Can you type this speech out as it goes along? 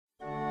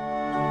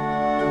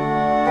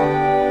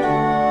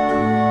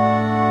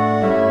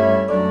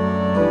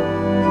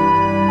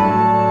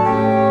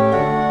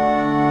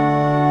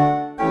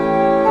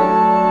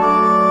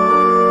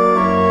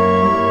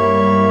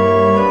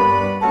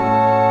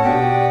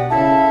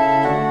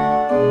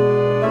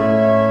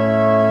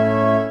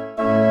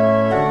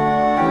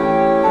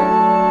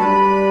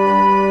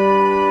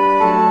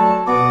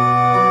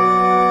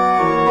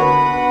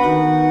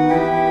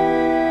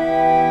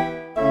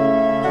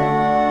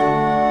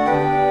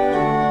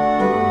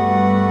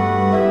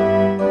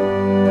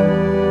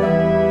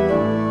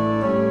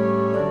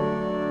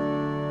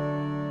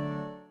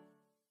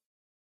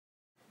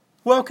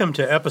Welcome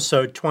to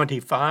episode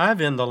 25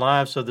 in the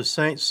Lives of the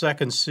Saints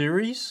second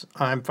series.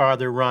 I'm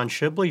Father Ron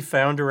Shibley,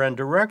 founder and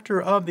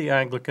director of the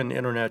Anglican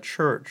Internet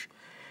Church.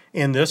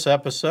 In this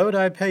episode,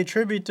 I pay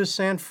tribute to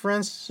Saint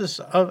Francis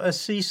of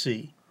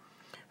Assisi,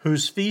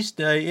 whose feast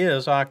day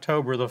is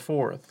October the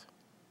 4th.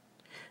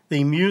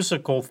 The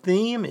musical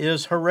theme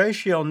is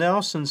Horatio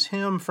Nelson's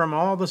hymn From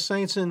All the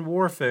Saints in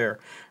Warfare,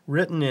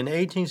 written in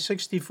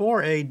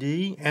 1864 AD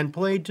and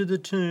played to the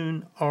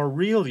tune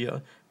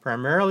Aurelia,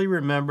 primarily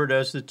remembered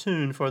as the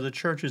tune for the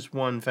church's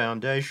one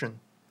foundation.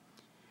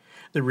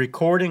 The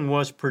recording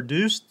was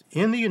produced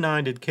in the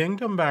United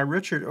Kingdom by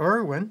Richard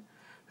Irwin,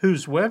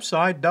 whose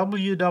website,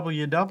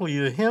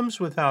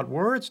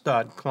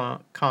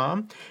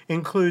 www.hymnswithoutwords.com,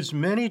 includes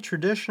many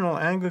traditional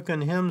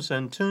Anglican hymns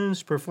and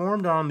tunes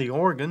performed on the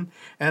organ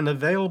and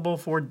available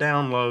for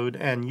download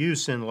and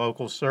use in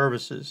local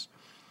services.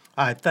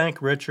 I thank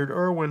Richard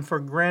Irwin for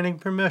granting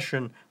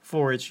permission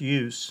for its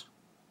use.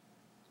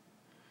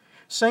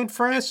 Saint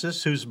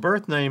Francis, whose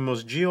birth name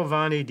was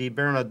Giovanni di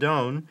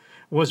Bernardone,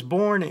 was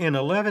born in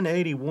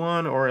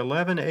 1181 or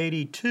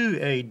 1182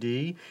 AD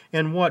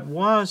in what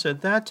was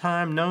at that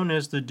time known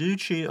as the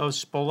Duchy of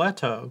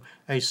Spoleto,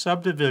 a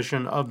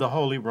subdivision of the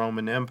Holy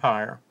Roman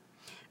Empire,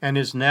 and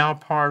is now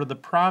part of the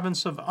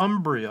province of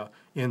Umbria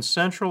in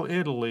central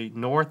Italy,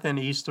 north and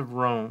east of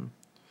Rome.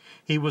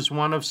 He was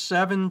one of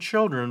 7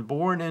 children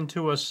born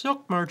into a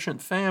silk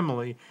merchant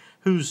family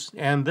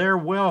and their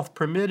wealth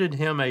permitted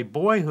him a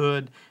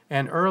boyhood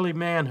and early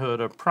manhood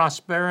of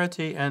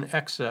prosperity and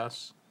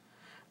excess.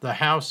 The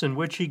house in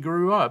which he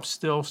grew up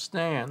still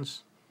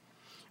stands.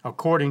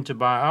 According to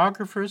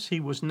biographers, he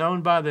was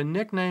known by the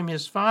nickname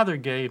his father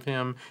gave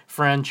him,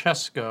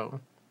 Francesco.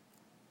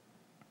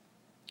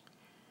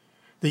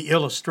 The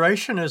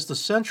illustration is the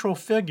central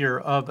figure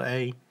of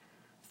a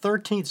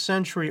 13th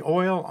century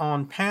oil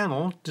on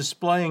panel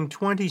displaying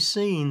 20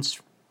 scenes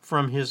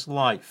from his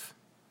life.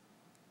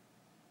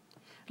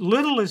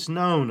 Little is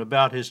known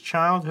about his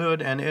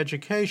childhood and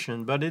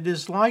education, but it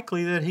is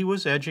likely that he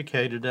was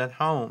educated at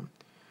home.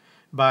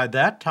 By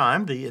that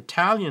time, the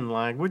Italian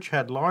language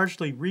had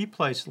largely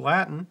replaced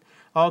Latin,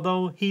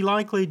 although he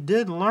likely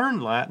did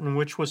learn Latin,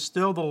 which was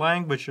still the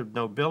language of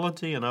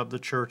nobility and of the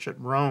church at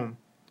Rome.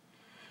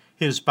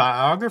 His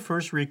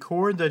biographers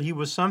record that he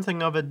was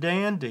something of a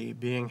dandy,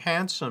 being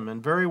handsome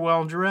and very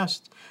well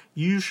dressed,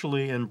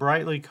 usually in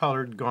brightly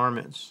colored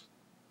garments.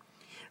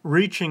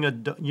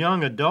 Reaching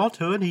young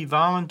adulthood, he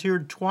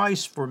volunteered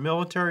twice for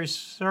military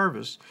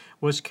service,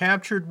 was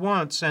captured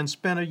once, and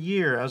spent a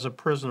year as a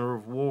prisoner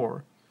of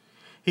war.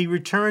 He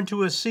returned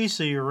to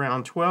Assisi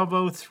around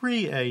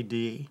 1203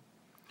 AD.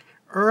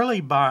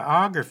 Early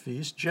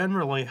biographies,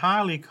 generally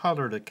highly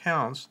colored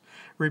accounts,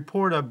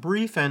 report a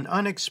brief and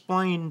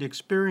unexplained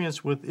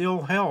experience with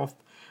ill health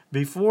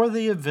before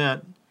the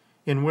event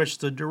in which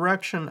the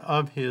direction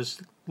of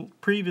his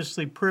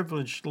previously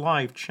privileged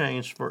life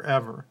changed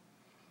forever.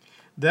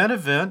 That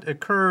event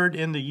occurred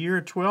in the year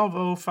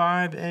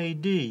 1205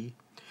 AD,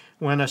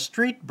 when a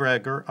street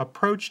beggar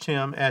approached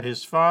him at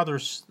his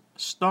father's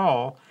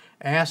stall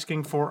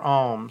asking for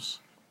alms.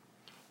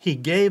 He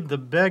gave the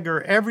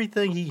beggar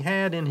everything he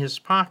had in his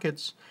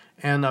pockets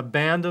and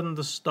abandoned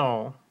the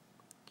stall.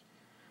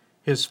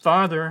 His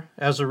father,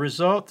 as a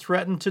result,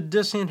 threatened to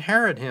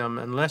disinherit him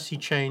unless he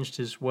changed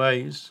his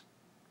ways.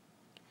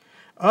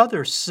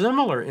 Other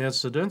similar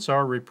incidents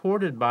are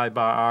reported by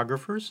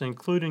biographers,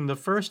 including the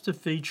first to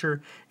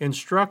feature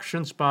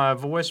instructions by a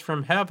voice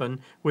from heaven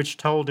which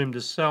told him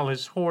to sell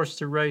his horse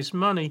to raise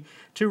money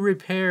to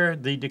repair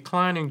the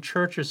declining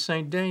church of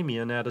St.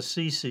 Damian at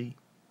Assisi.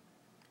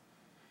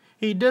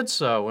 He did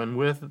so, and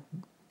with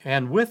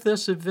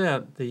this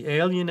event, the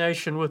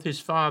alienation with his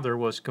father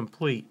was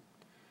complete.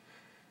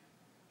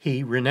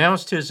 He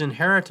renounced his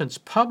inheritance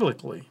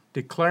publicly,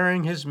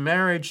 declaring his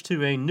marriage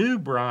to a new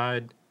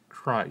bride,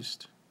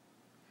 Christ.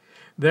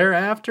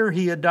 Thereafter,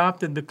 he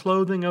adopted the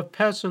clothing of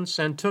peasants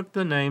and took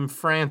the name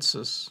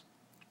Francis.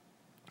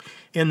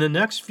 In the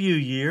next few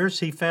years,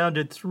 he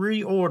founded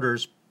 3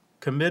 orders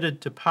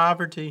committed to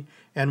poverty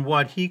and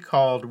what he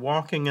called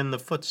walking in the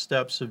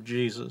footsteps of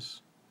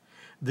Jesus.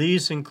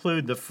 These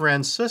include the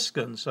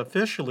Franciscans,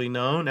 officially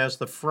known as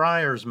the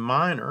Friars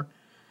Minor,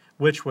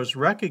 which was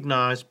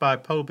recognized by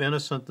Pope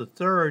Innocent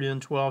III in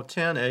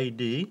 1210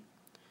 AD,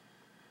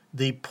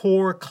 the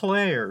Poor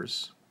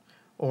Clares,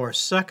 or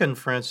Second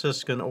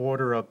Franciscan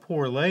Order of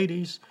Poor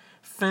Ladies,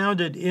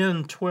 founded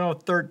in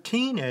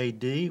 1213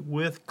 AD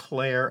with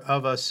Clare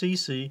of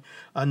Assisi,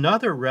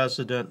 another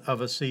resident of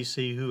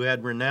Assisi who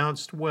had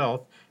renounced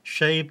wealth,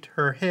 shaved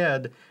her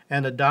head,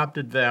 and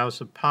adopted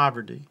vows of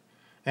poverty.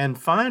 And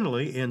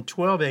finally, in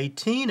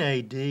 1218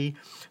 AD,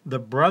 the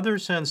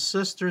Brothers and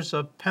Sisters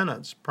of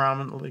Penance,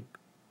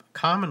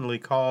 commonly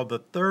called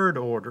the Third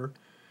Order,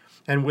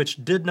 and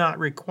which did not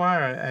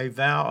require a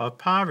vow of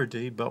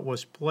poverty but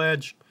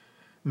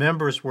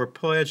members were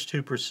pledged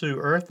to pursue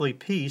earthly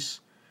peace,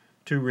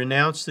 to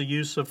renounce the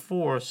use of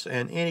force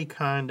and any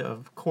kind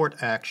of court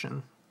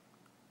action.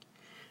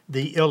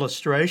 The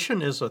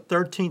illustration is a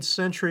 13th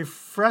century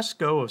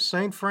fresco of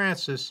St.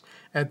 Francis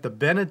at the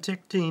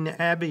Benedictine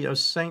Abbey of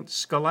St.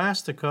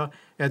 Scholastica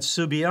at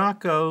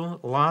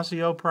Subiaco,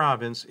 Lazio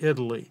Province,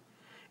 Italy.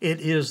 It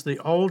is the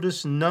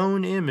oldest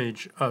known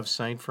image of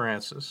St.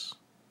 Francis.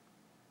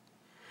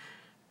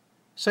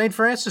 St.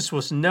 Francis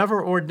was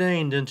never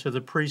ordained into the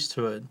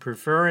priesthood,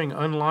 preferring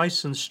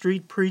unlicensed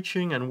street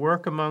preaching and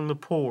work among the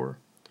poor.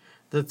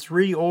 The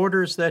 3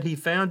 orders that he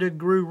founded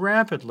grew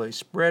rapidly,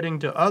 spreading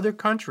to other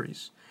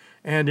countries,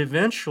 and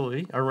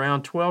eventually,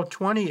 around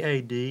 1220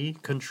 A.D.,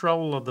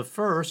 control of the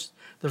first,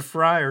 the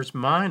Friars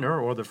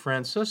Minor, or the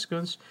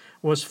Franciscans,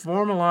 was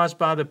formalized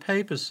by the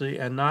papacy,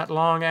 and not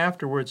long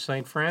afterwards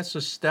St.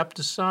 Francis stepped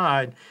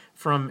aside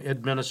from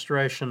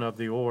administration of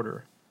the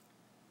order.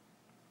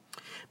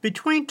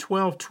 Between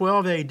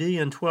 1212 A.D.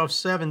 and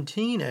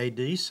 1217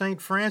 A.D.,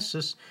 St.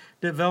 Francis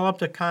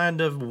developed a kind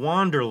of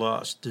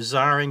wanderlust,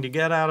 desiring to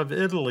get out of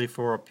Italy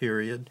for a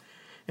period,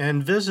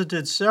 and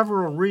visited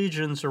several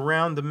regions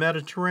around the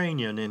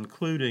Mediterranean,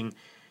 including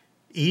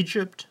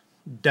Egypt,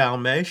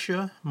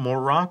 Dalmatia,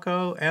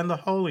 Morocco, and the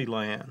Holy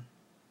Land.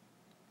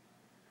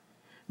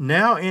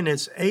 Now in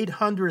its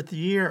 800th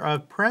year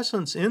of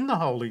presence in the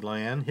Holy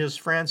Land, his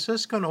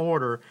Franciscan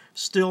order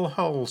still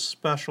holds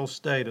special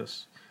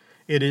status.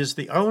 It is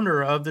the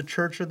owner of the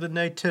Church of the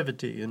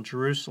Nativity in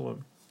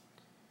Jerusalem.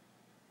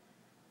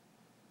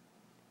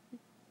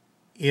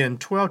 In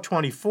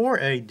 1224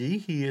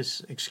 A.D.,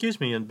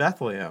 in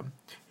Bethlehem,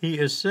 he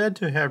is said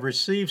to have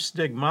received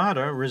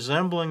stigmata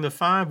resembling the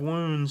 5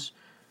 wounds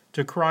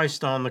to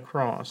Christ on the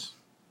cross.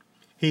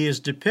 He is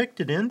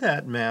depicted in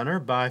that manner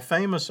by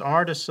famous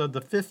artists of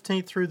the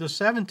 15th through the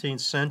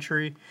 17th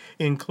century,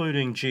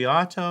 including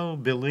Giotto,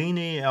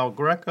 Bellini, El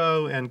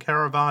Greco, and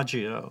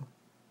Caravaggio.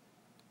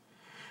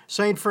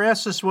 St.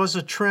 Francis was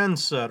a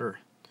trendsetter.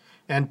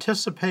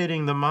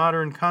 Anticipating the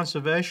modern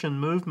conservation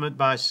movement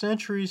by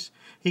centuries,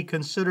 he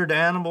considered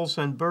animals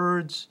and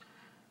birds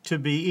to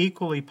be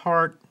equally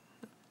part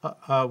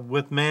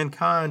with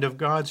mankind of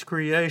God's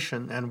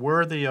creation and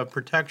worthy of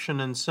protection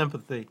and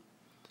sympathy.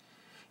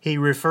 He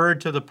referred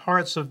to the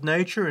parts of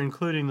nature,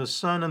 including the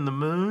sun and the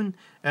moon,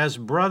 as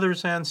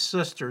brothers and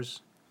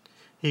sisters.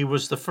 He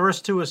was the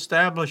first to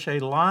establish a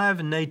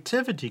live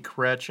nativity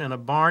crèche in a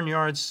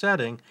barnyard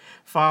setting,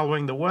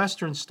 following the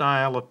Western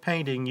style of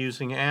painting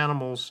using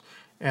animals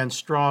and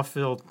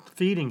straw-filled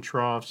feeding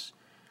troughs,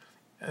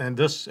 and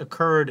this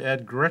occurred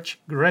at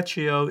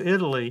Greccio,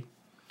 Italy,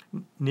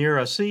 near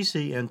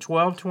Assisi in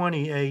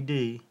 1220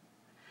 A.D.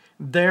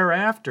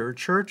 Thereafter,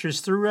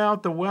 churches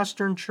throughout the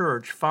Western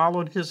Church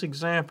followed his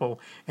example,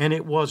 and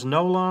it was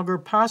no longer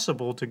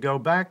possible to go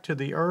back to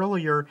the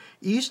earlier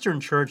Eastern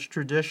Church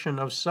tradition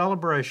of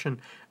celebration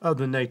of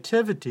the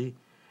Nativity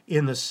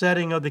in the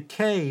setting of the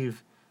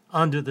cave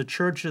under the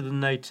Church of the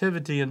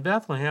Nativity in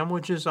Bethlehem,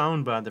 which is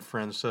owned by the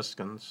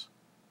Franciscans.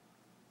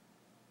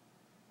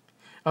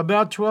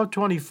 About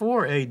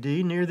 1224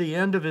 A.D., near the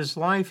end of his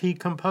life, he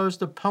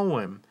composed a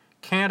poem,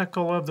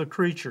 Canticle of the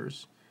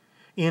Creatures.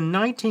 In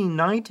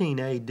 1919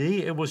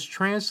 A.D., it was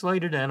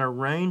translated and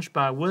arranged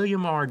by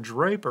William R.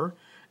 Draper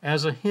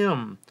as a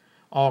hymn,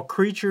 All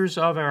Creatures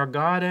of Our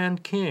God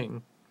and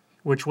King,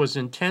 which was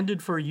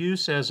intended for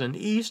use as an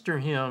Easter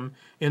hymn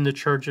in the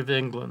Church of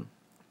England.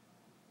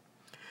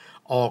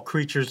 All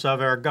Creatures of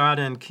Our God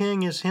and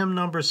King is hymn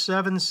number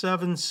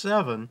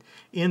 777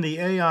 in the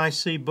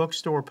AIC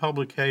bookstore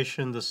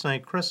publication, the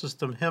St.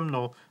 Chrysostom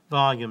Hymnal,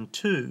 Volume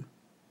 2.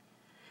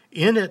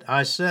 In it,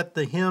 I set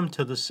the hymn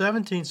to the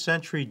 17th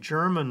century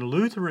German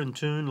Lutheran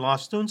tune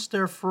Lasst uns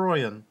der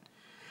Freuen,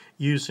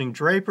 using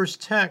Draper's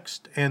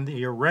text and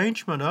the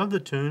arrangement of the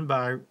tune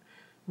by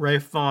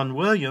Ralph Vaughan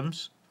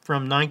Williams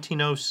from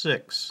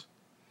 1906.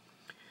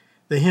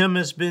 The hymn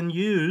has been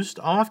used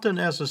often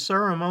as a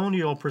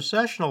ceremonial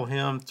processional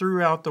hymn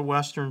throughout the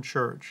Western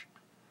Church.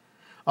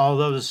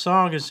 Although the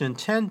song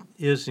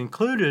is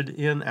included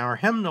in our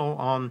hymnal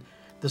on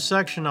the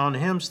section on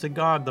hymns to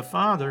God the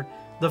Father,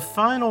 the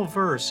final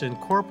verse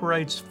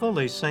incorporates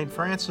fully St.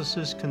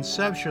 Francis's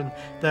conception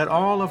that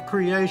all of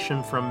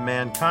creation, from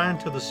mankind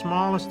to the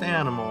smallest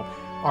animal,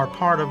 are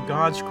part of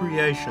God's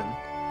creation,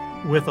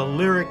 with a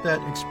lyric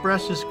that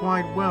expresses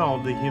quite well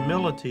the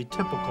humility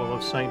typical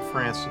of St.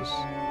 Francis.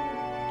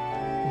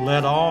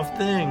 Let all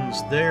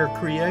things their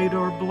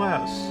Creator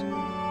bless,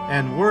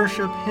 and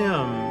worship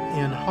Him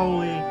in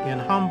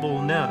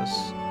humbleness.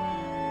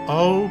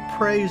 Oh,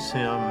 praise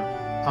Him,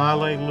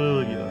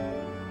 Alleluia.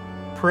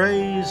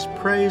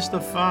 Praise the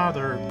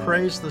Father,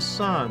 praise the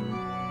Son,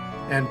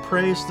 and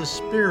praise the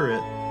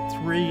Spirit,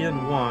 3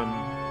 in 1.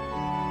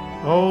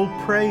 Oh,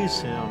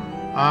 praise Him,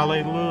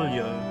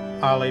 Alleluia,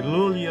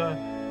 Alleluia,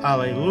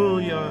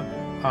 Alleluia,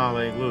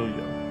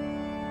 Alleluia.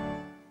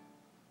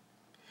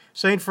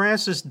 St.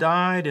 Francis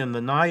died in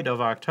the night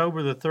of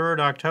October the 3rd,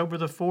 October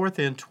the 4th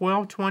in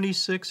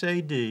 1226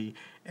 A.D.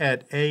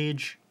 at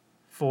age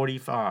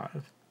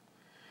 45.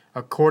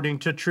 According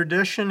to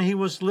tradition, he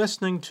was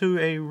listening to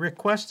a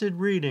requested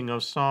reading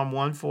of Psalm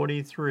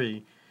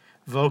 143,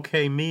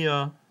 Voce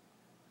mea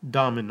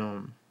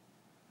Dominum.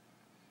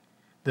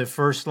 The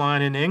first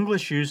line in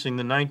English using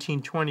the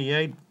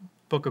 1928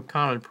 Book of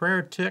Common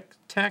Prayer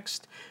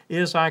text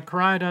is, "I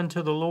cried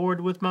unto the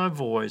Lord with my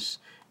voice.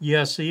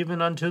 Yes,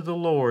 even unto the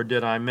Lord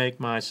did I make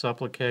my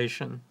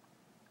supplication."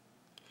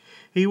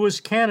 He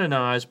was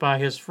canonized by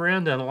his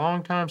friend and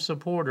longtime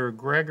supporter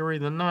Gregory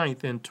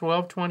IX in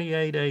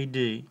 1228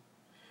 A.D.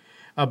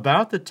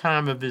 About the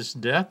time of his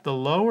death, the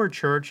lower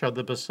church of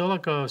the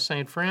Basilica of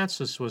St.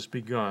 Francis was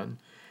begun.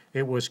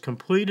 It was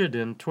completed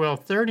in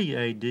 1230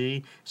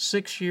 A.D.,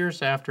 6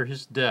 years after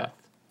his death.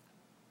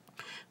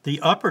 The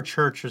upper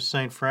church of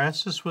St.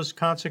 Francis was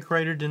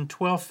consecrated in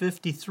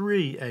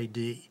 1253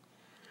 A.D.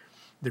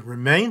 The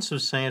remains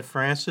of St.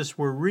 Francis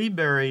were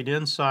reburied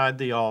inside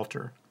the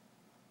altar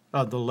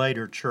of the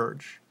later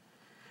church.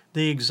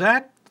 The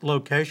exact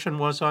location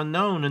was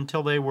unknown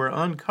until they were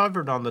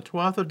uncovered on the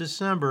 12th of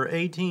December,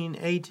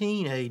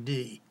 1818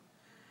 A.D.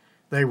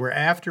 They were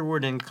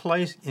afterward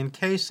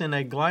encased in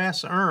a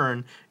glass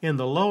urn in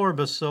the lower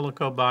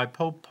basilica by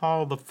Pope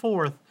Paul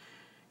IV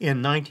in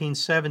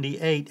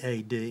 1978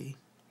 A.D.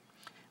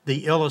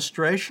 The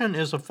illustration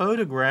is a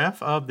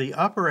photograph of the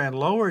upper and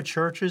lower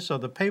churches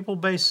of the Papal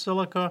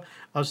Basilica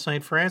of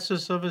St.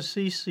 Francis of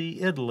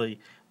Assisi, Italy,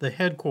 the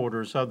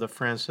headquarters of the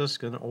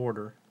Franciscan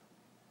order.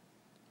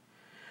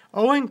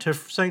 Owing to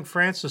St.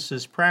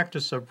 Francis's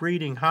practice of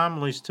reading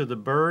homilies to the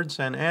birds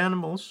and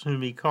animals,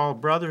 whom he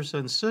called brothers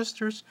and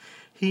sisters,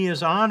 he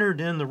is honored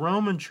in the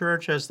Roman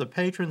Church as the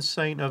patron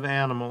saint of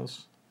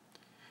animals.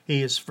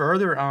 He is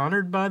further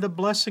honored by the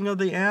blessing of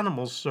the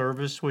animals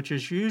service, which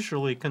is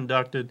usually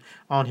conducted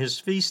on his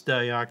feast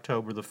day,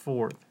 October the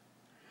 4th.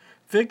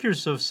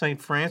 Figures of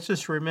St.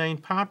 Francis remain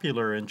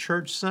popular in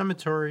church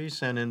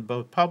cemeteries and in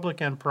both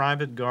public and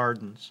private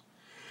gardens.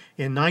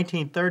 In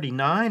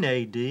 1939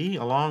 A.D.,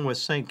 along with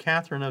St.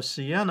 Catherine of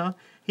Siena,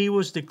 he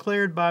was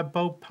declared by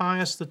Pope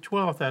Pius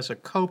XII as a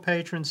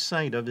co-patron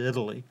saint of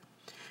Italy.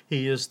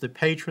 He is the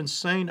patron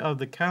saint of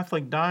the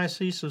Catholic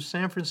Diocese of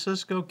San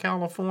Francisco,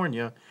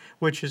 California,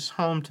 which is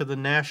home to the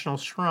National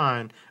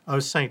Shrine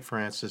of St.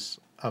 Francis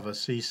of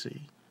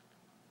Assisi.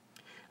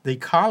 The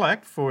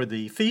collect for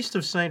the Feast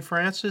of St.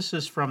 Francis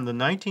is from the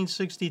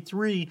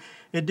 1963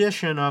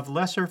 edition of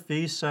Lesser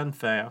Feasts and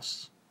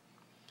Fasts.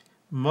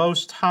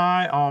 Most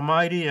High,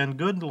 Almighty, and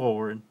Good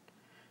Lord,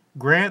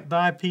 grant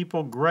thy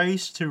people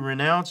grace to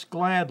renounce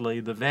gladly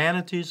the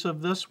vanities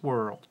of this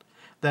world,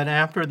 that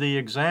after the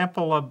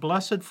example of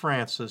Blessed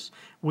Francis,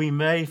 we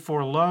may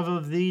for love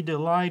of thee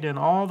delight in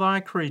all thy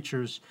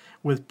creatures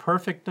with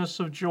perfectness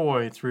of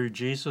joy through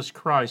Jesus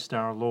Christ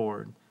our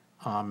Lord.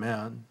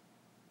 Amen.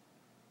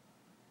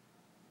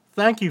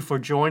 Thank you for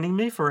joining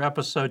me for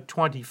episode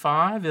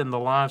 25 in the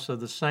Lives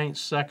of the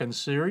Saints second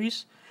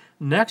series.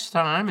 Next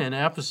time, in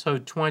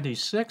episode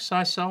 26,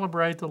 I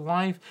celebrate the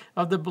life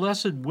of the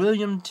Blessed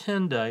William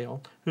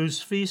Tyndale,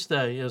 whose feast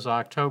day is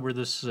October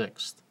the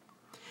 6th.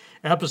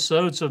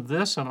 Episodes of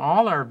this and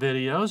all our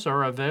videos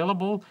are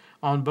available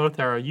on both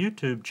our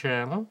YouTube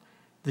channel,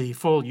 the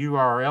full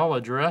URL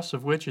address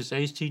of which is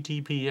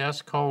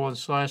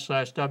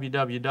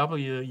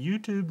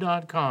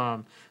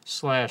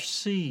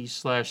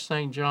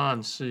https://www.youtube.com/c/St.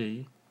 John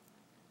C,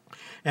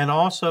 and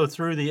also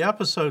through the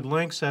episode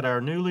links at our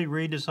newly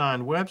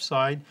redesigned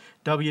website,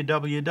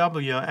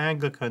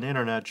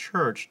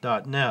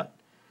 www.anglicaninternetchurch.net.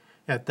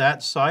 At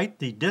that site,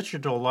 the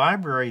digital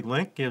library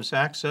link gives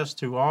access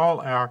to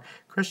all our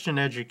Christian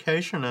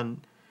education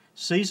and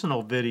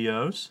seasonal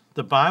videos.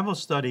 The Bible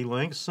study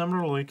link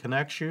similarly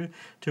connects you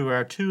to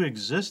our two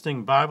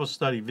existing Bible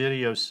study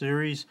video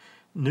series,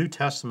 New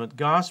Testament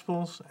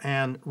Gospels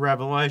and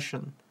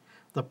Revelation.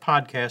 The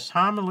podcast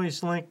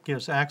homilies link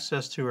gives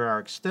access to our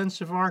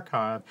extensive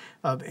archive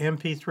of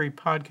MP3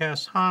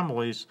 podcast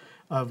homilies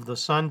of the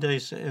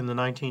Sundays in the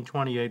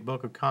 1928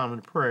 Book of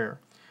Common Prayer.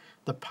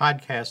 The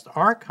podcast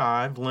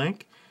archive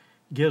link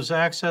gives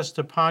access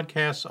to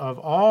podcasts of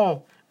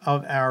all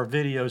of our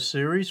video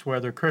series,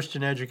 whether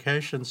Christian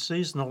education,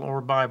 seasonal, or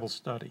Bible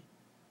study.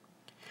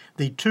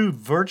 The two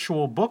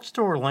virtual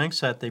bookstore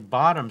links at the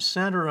bottom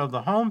center of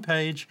the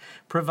homepage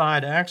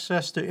provide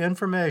access to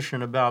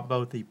information about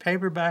both the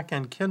paperback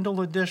and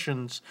Kindle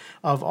editions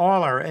of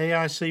all our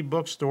AIC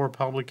bookstore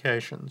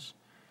publications.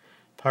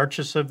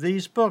 Purchase of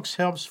these books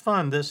helps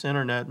fund this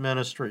internet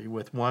ministry,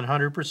 with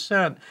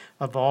 100%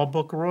 of all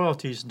book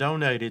royalties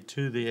donated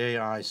to the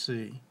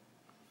AIC.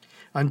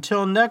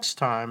 Until next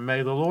time,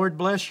 may the Lord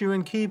bless you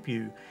and keep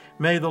you.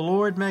 May the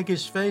Lord make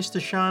his face to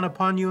shine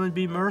upon you and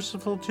be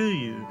merciful to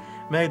you.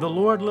 May the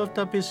Lord lift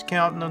up his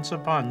countenance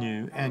upon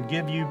you and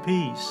give you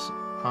peace.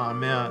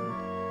 Amen.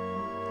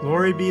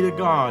 Glory be to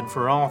God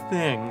for all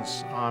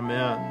things.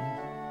 Amen.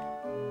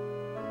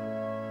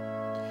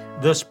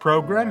 This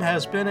program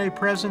has been a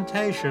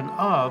presentation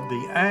of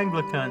the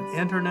Anglican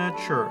Internet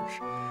Church.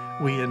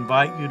 We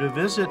invite you to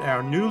visit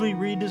our newly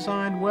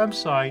redesigned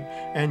website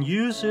and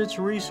use its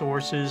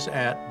resources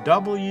at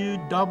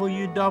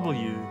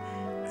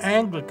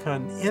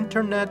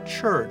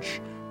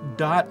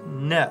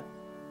www.anglicaninternetchurch.net.